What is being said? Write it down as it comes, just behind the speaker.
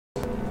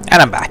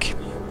And I'm back.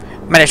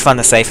 Managed to find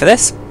the safe for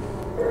this.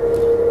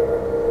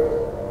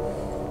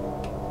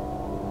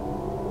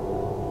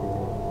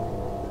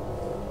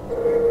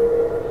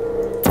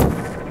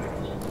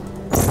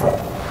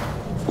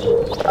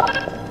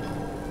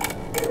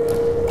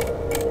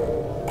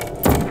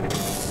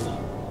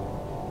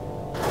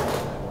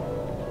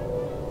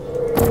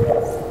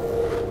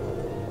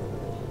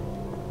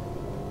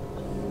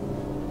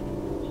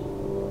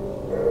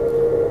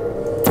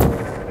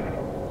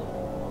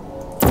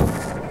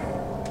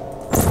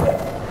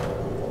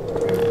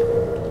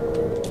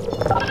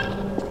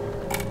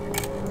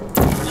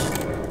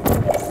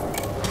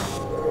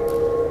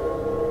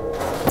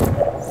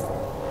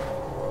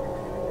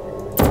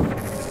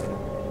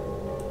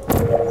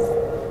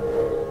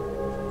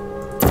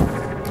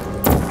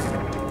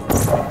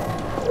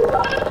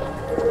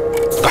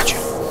 Gotcha.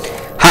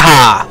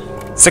 Haha!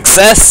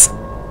 Success!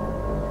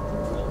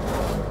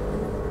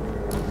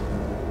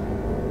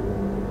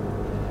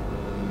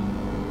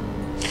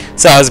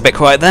 So I was a bit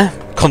quiet there,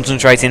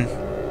 concentrating.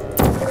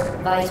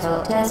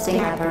 Vital testing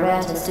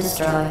apparatus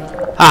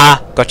destroyed.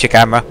 Haha! Got your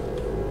camera.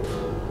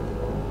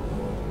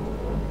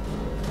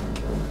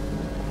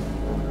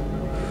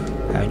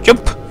 And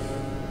jump!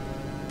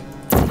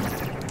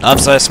 Not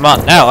so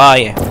smart now, are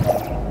you?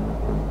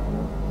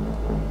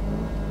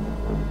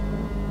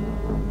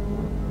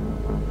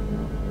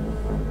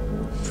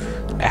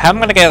 Now, how am I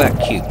going to get that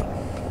cube?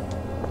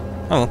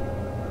 Oh.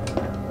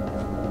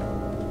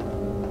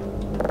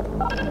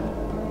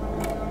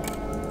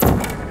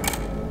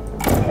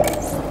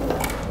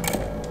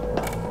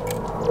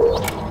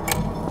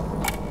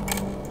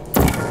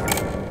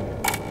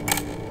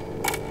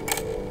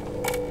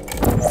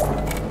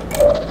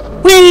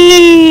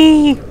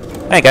 Whee!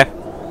 There you go.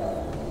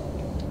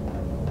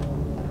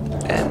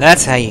 And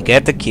that's how you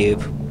get the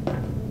cube.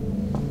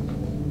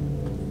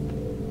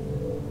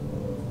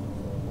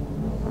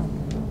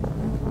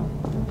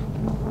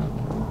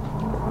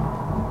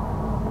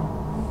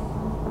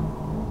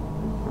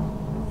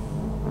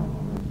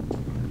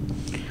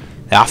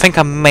 Now, I think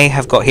I may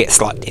have got hit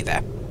slightly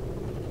there.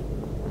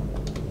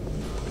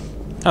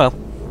 Oh well.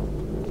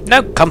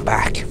 No, come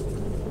back. I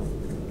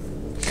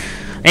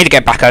need to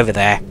get back over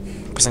there,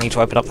 because I need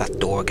to open up that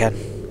door again.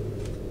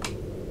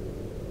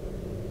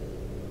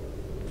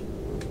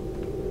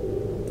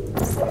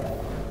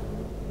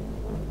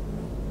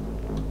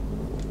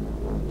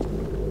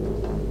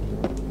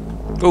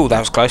 Ooh, that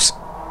was close.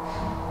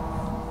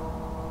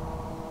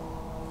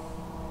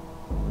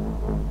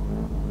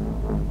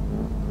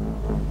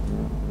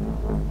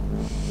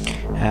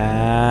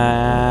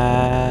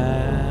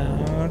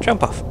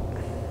 Jump off.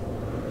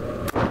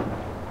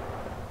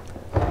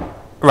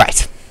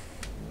 Right.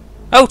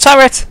 Oh,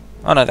 turret!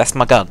 Oh no, that's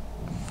my gun.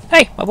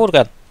 Hey, my water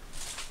gun.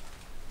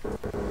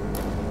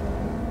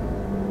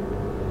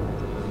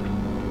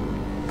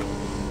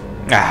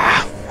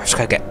 Ah, I just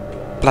gotta get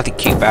bloody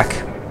cube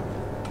back.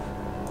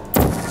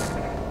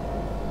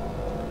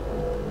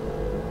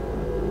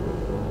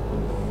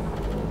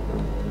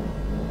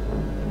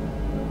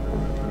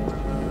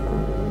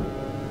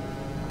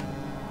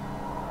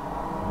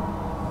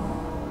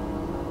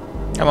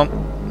 Come on.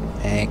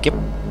 Thank you.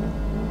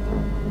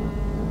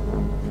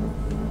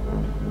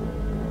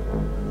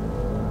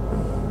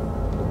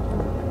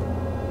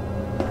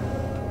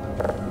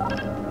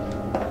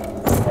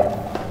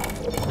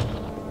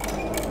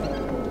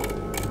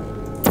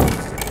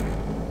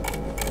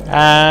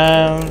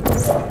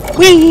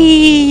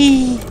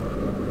 Whee!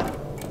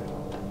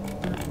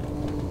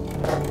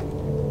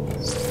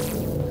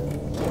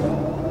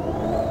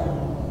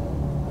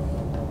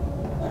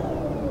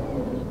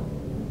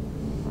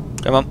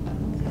 Come on.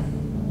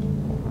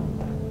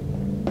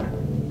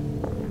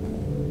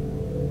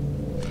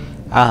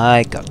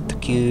 I got the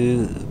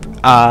cube.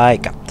 I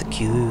got the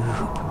cube.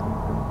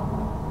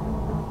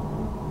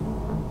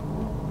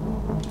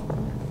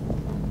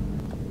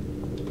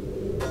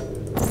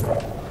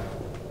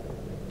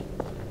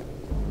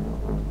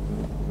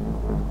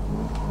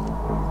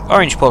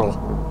 Orange portal.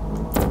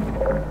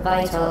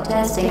 Vital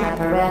testing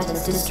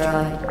apparatus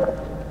destroyed.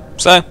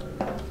 So.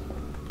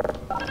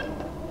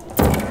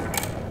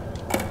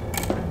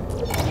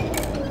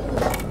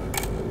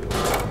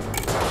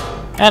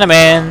 And I'm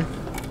in.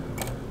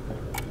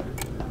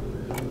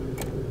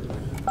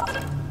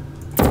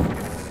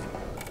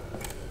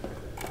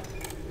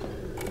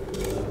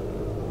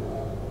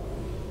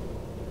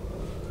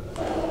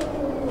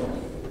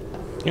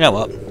 You know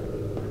what?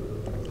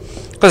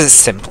 Because it's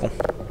simple.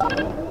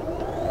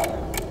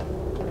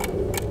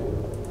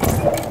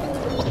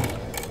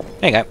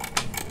 There you go.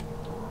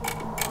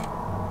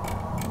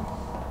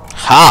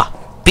 Ha!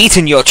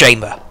 Beaten your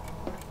chamber!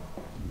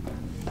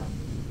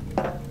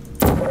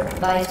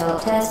 Vital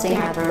testing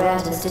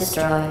apparatus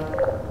destroyed.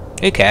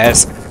 Who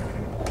cares?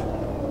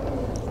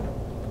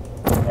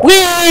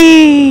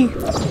 Whee!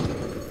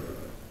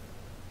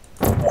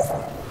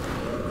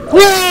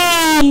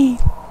 Whee!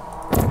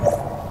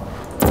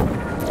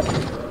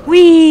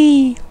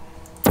 Whee!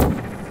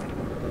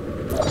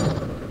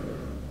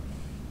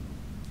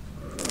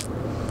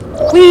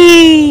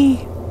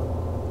 Whee!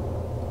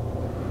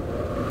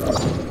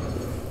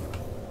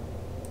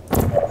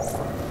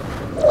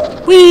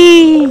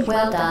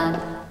 Well done.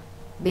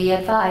 Be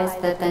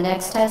advised that the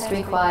next test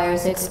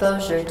requires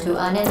exposure to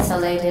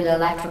uninsulated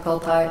electrical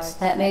parts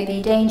that may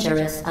be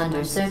dangerous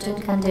under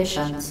certain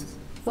conditions.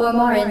 For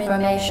more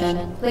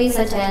information, please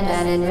attend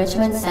an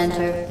Enrichment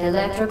Center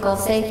Electrical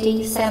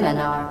Safety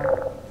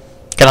Seminar.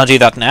 Can I do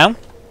that now?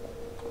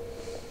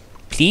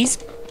 Please?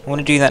 I want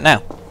to do that now.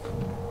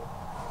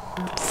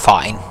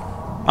 Fine.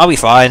 I'll be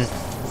fine.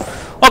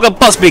 What could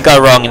possibly go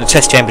wrong in a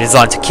test chamber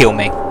designed to kill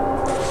me?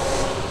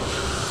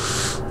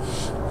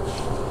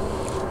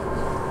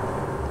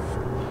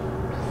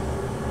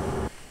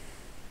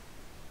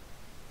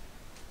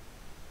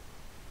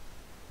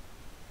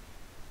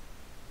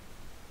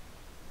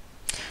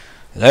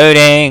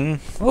 Loading!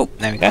 Oh,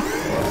 there we go.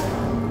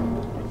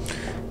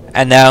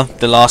 And now,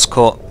 the last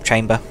court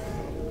chamber.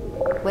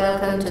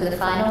 Welcome to the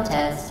final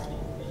test.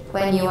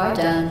 When you are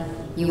done,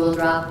 you will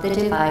drop the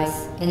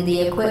device in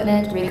the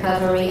Equipment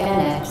Recovery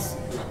Annex.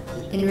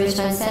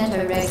 Enrichment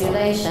Center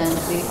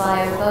regulations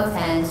require both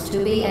hands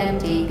to be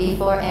empty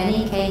before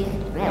any cake.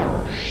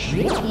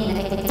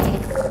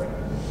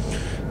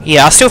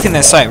 Yeah, I still think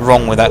there's something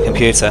wrong with that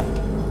computer.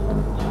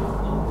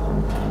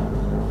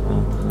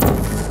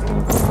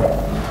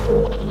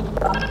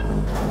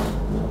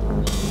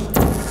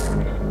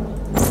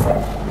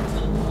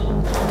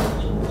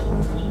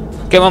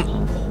 Come on.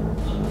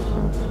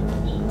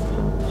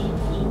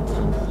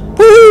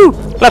 Woo!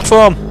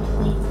 Platform!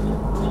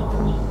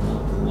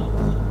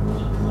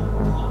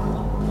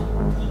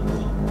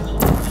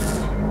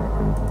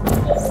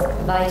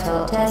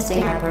 Vital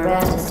testing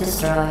apparatus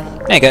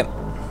destroyed. There you go.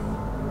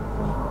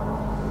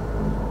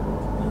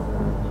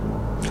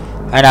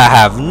 And I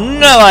have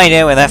no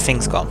idea where that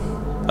thing's gone.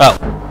 Oh.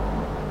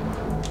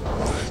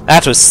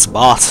 That was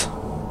smart.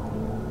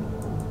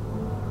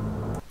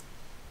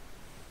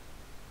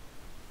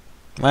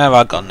 Where have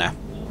I gone now?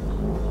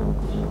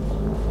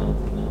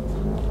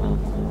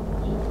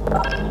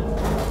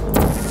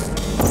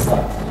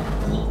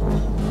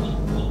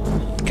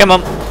 Come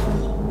on.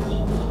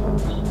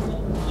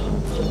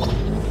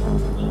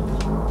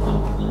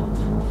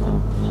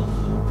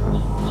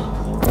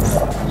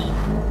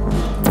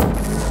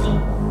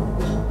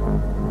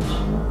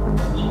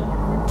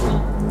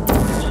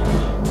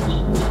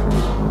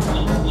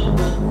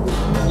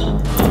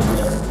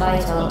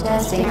 Vital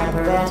testing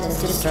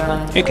apparatus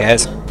destroyed. Who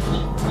cares?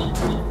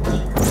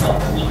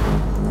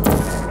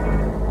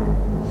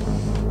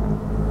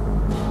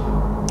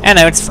 I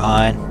know, it's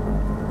fine.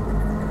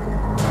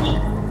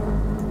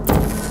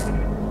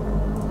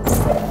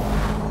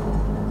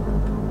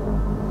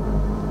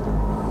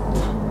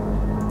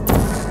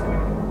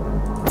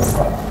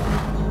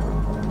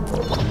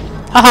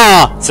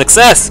 Haha!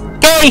 Success!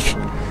 Cake!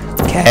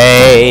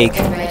 Cake!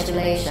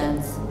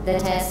 Congratulations. The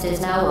test is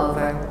now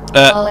over.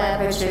 All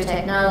aperture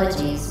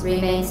technologies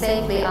remain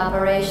safely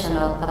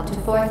operational up to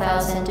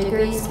 4,000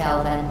 degrees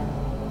Kelvin.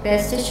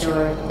 Rest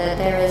assured that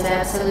there is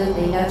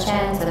absolutely no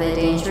chance of a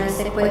dangerous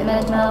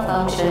equipment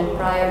malfunction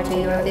prior to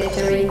your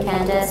victory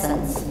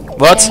incandescence.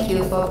 What? Thank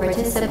you for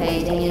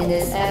participating in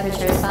this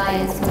aperture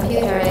science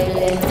computer-aided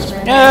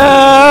enrichment.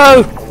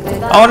 No!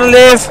 Goodbye. I wanna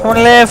live! I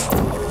wanna live!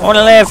 I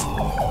wanna live!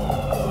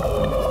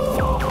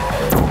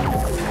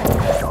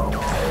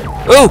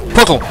 Ooh!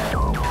 Portal!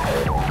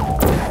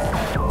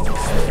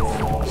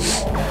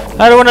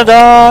 I don't wanna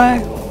die!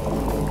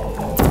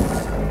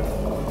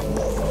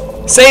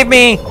 Save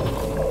me!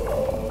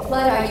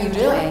 What are you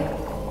doing?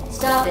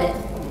 Stop it.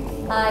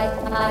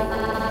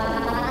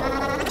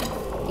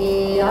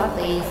 We are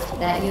pleased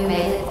that you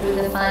made it through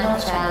the final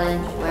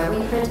challenge where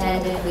we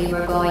pretended we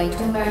were going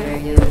to murder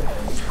you.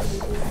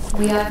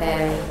 We are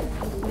very,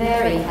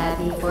 very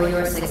happy for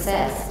your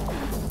success.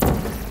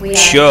 We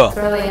are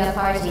throwing a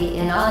party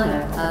in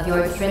honor of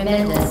your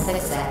tremendous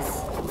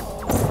success.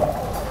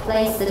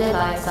 Place the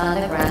device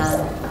on the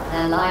ground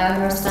and lie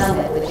on your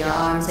stomach with your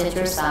arms at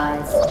your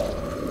sides.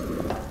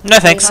 No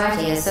thanks. A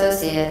party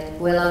associate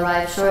will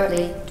arrive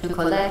shortly to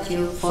collect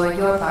you for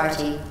your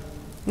party.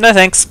 No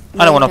thanks.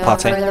 I don't want a Make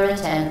party. no further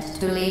attempt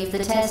to leave the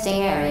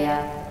testing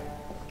area.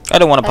 I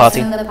don't want a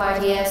party. Assume the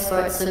party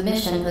escort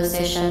submission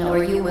position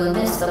or you will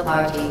miss the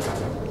party.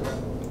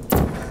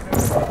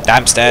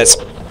 Downstairs.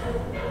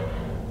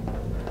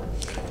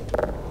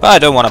 But I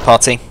don't want a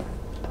party.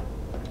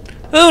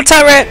 Ooh,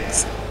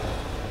 turrets!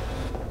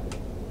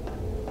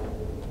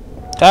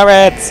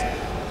 Turrets!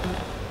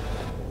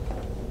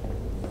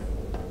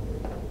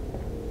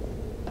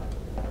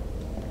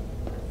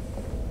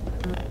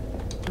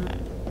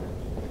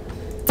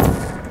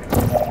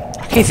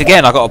 I keep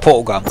forgetting I got a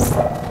portal gun.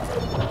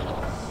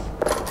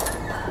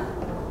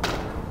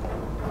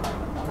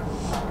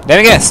 There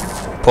we go.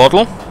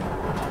 Portal.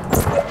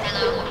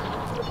 Hello.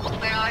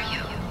 Where are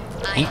you?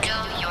 I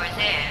know you're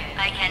there.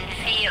 I can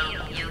feel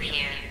you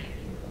here.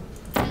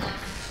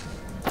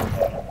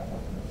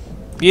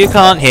 You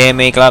can't hear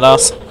me,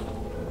 GlaDos.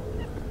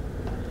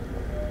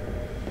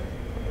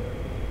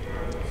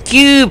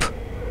 Cube!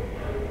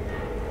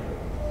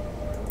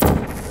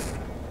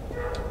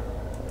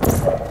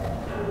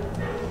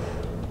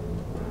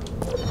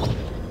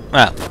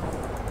 Well.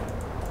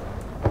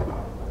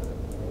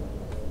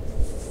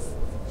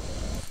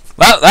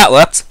 that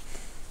worked.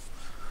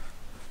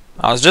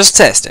 I was just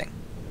testing.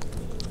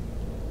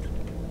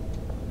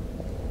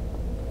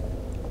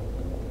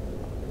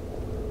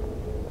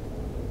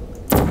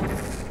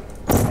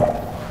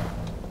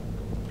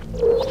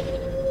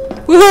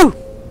 Woohoo!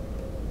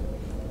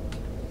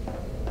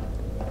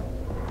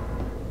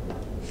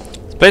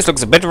 This place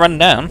looks a bit run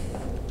down.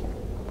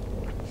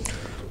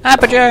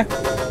 Aperture!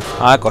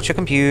 I got your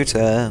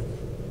computer.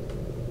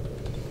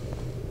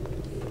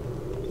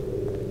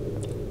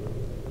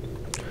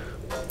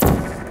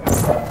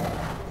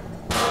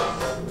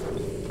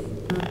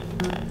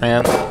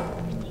 Yeah.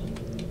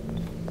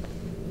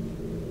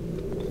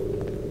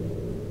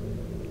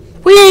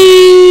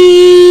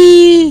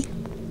 Whee!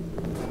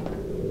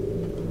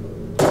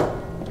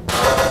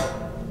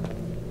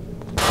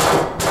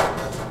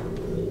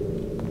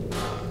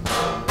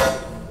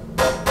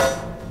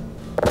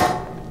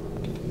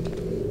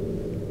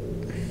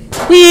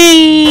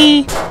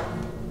 Whee!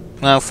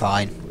 Well,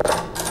 fine.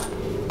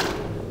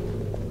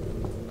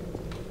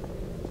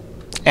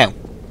 Oh.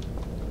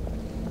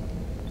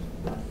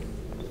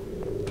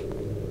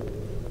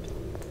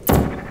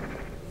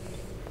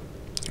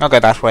 I'll go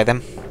that way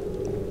then.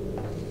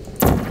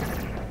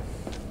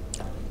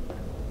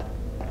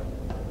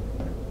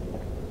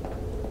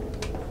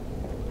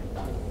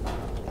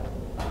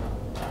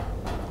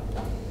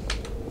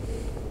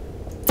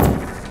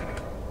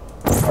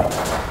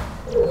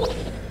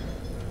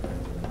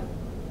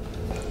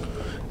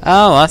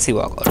 Oh, I see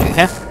what I've got to do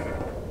here.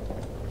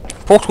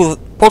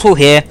 Portal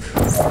here,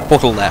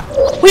 portal there.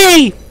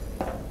 Whee!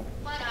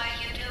 What are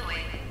you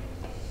doing?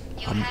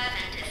 You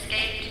haven't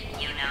escaped,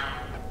 you know.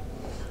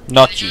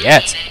 Not You're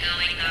yet. not even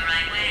going the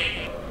right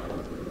way.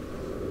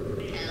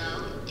 Hello?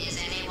 Is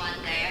anyone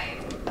there?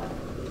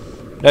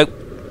 Nope.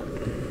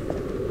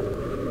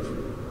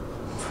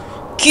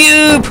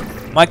 Cube!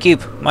 My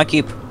cube, my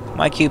cube,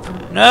 my cube.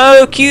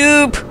 No,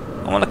 cube!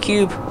 I want a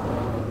cube.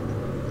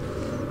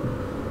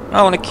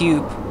 I want a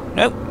cube.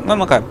 Nope, where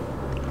am I going?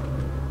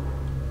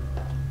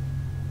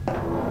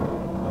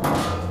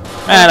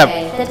 And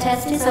Okay, the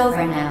test is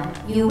over now.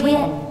 You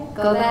win.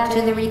 Go back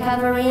to the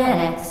recovery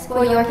annex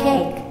for your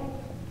cake.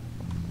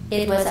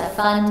 It was a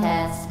fun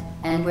test,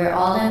 and we're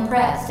all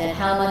impressed at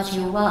how much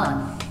you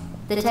won.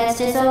 The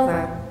test is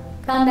over.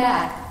 Come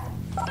back.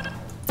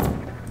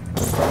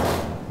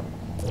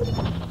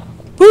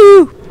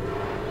 woo!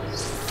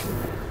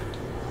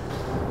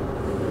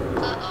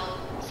 Uh-oh.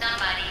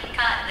 Somebody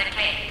cut the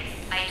cake.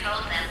 I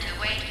told them to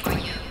wait for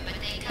you, but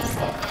they cut it.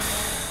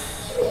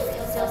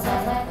 Still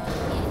sounds like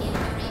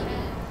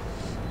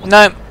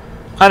No,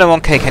 I don't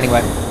want cake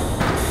anyway.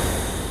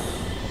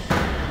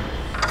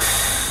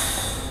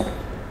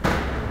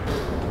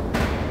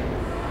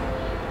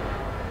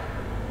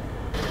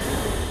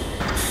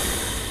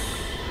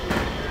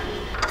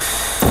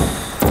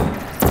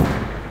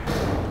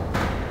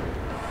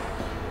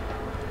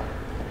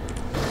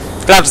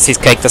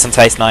 GlaDos' cake doesn't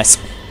taste nice.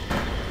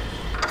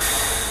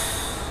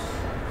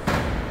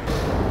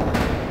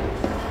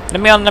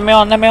 Let me on, let me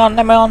on, let me on,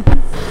 let me on.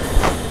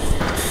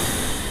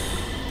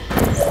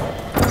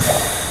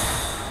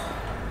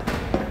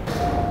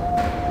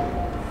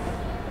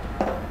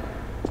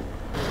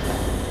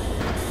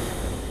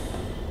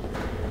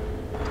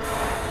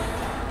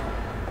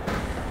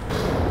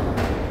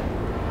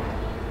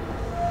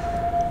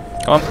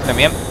 Come on, let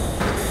me in.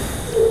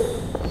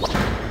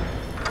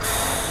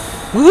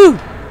 Woo!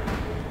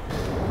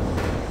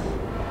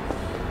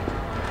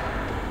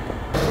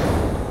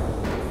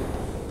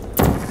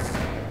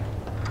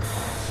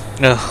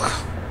 Ugh.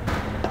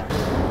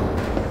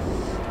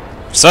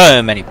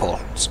 So many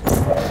portals.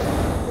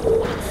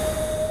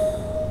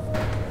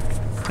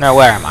 Now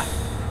where am I?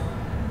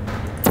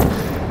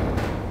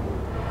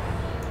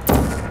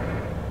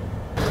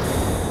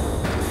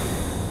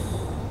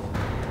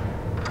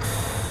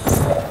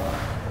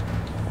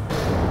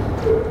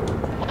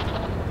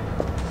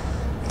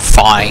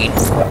 Fine.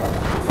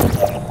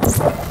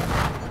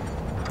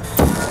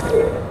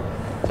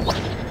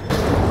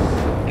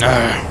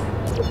 Urgh.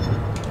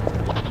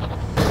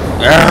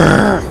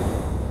 Urgh.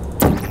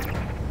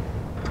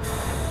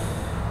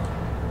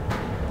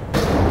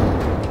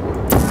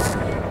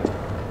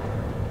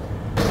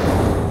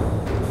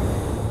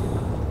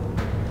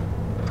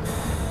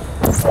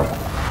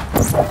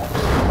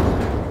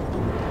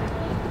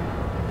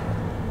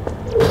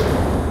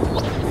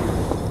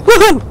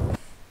 Woohoo!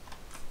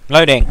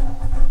 Loading.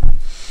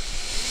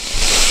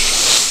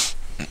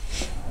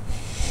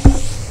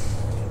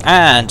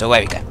 And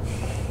away we go.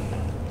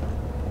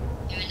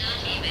 You're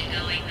not even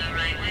going the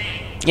right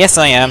way. Yes,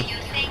 I am. Where do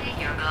you think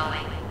you're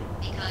going?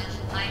 Because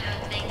I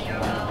don't think you're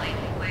going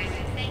where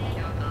you think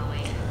you're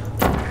going.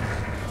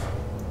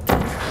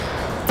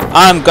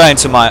 I'm going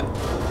to my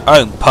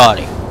own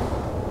party.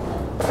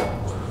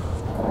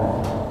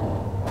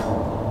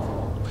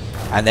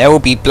 And there will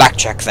be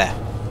blackjack there.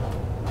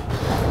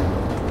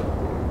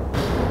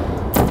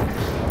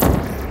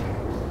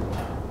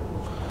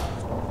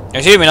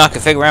 Assuming I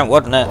can figure out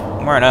where on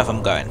earth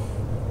I'm going.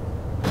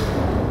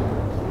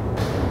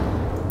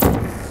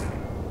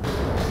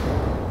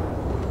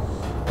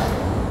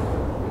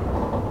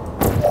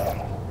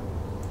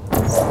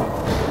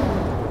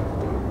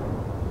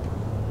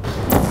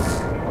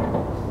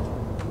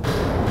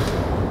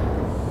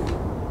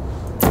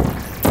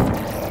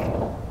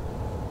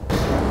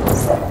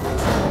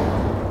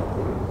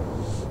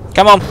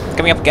 Come on,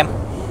 get me up again.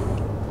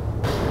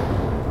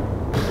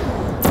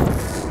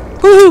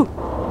 Woohoo!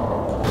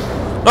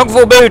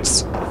 Longfall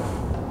boots!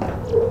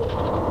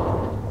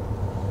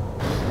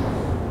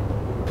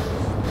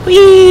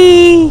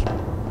 Whee!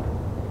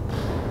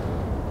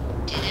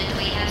 Didn't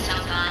we have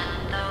some fun,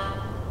 though?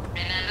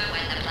 Remember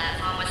when the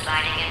platform was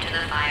sliding into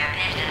the fire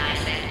pit and I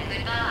said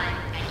goodbye,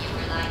 and you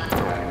were like...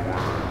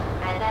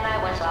 And then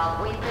I was all,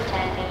 we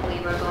pretended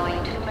we were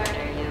going to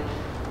murder you.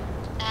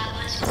 That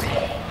was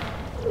great.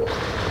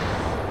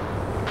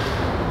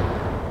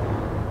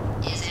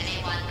 Is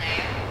anyone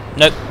there?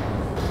 Nope.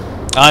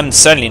 I'm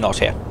certainly not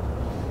here.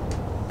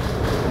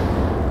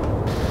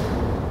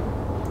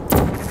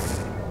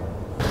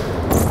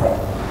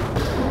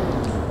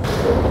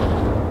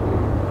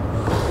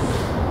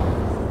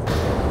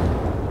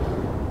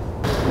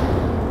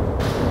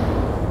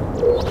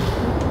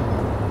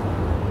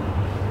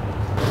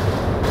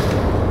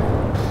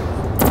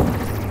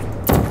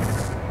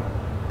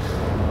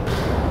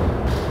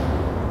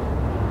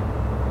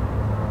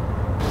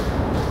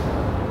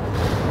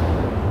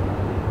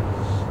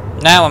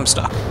 Now I'm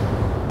stuck.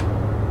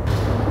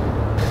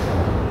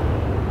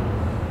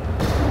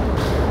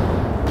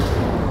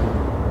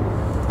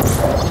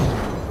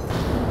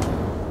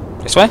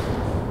 This way?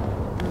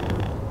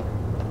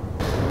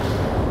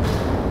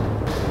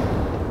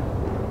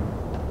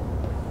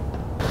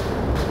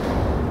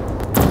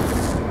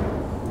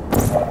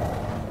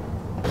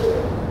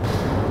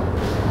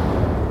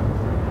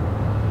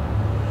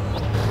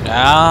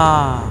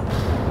 Ah.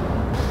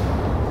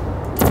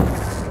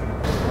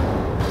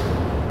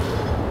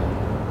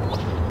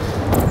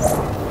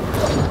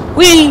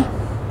 Whee!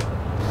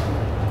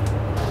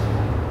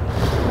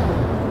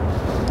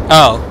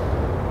 Oh.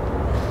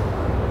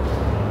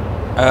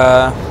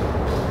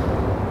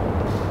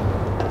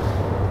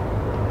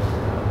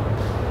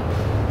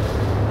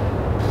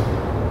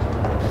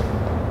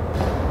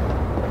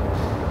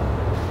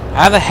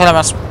 How the hell am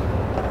I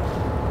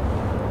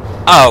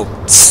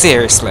Oh,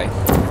 seriously.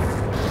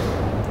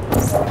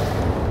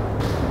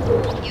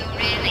 You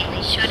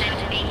really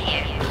shouldn't be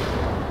here.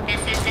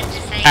 This isn't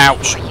safe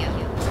Ouch. for you.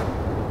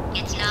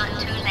 It's not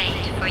too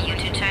late for you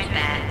to turn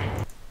back.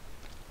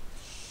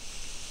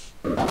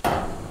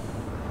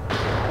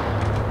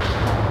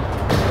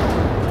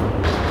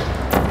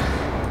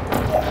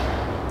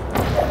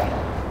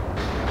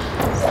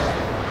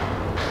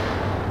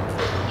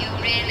 You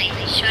really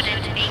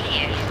shouldn't be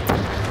here.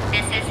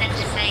 This isn't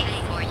safe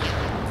for you.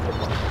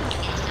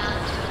 It's not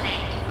too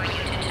late for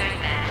you to turn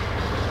back.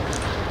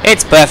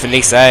 It's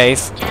perfectly safe.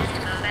 Just go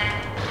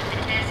back to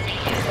the testing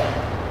area.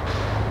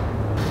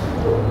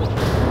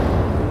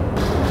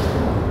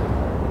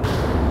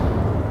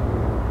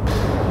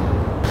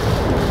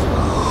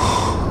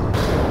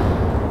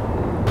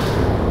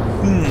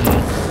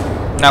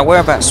 Now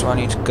whereabouts do I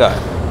need to go?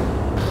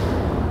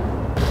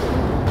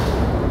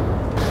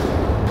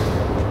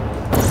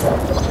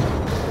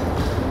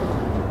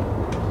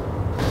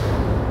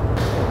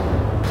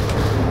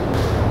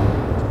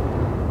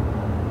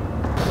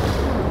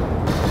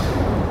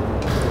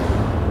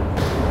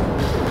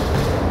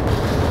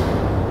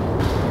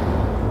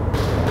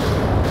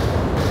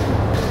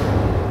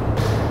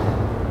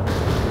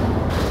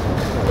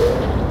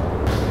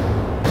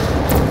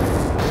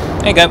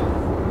 There you go.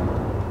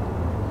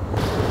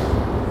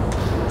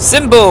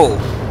 Symbol!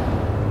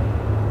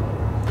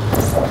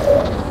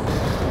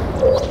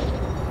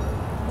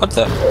 What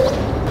the?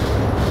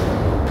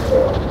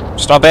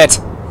 Stop it!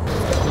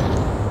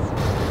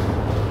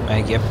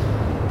 Thank you.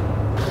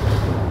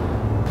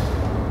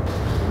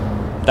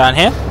 Down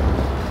here?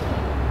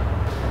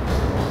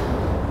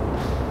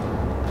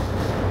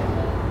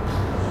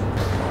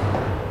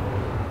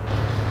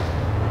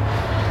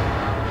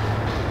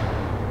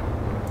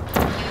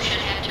 You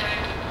should have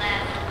turned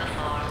left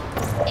before.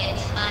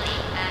 It's funny,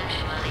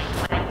 actually,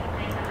 when you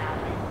think about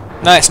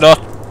it. No, it's not.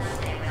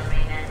 Someday we'll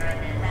remember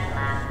this and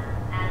laugh,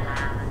 and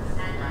laugh,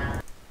 and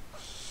laugh.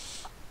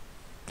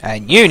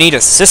 And you need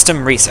a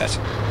system reset.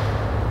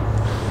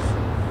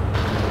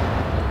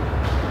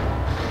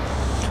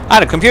 I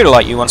had a computer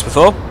like you once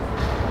before.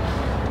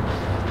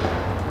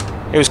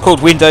 It was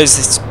called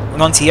Windows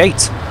 98. You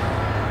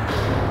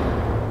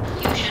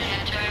should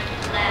have turned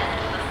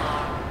left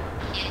before.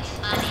 It's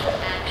funny,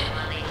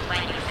 actually,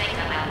 when you think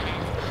about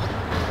it.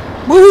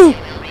 Woohoo!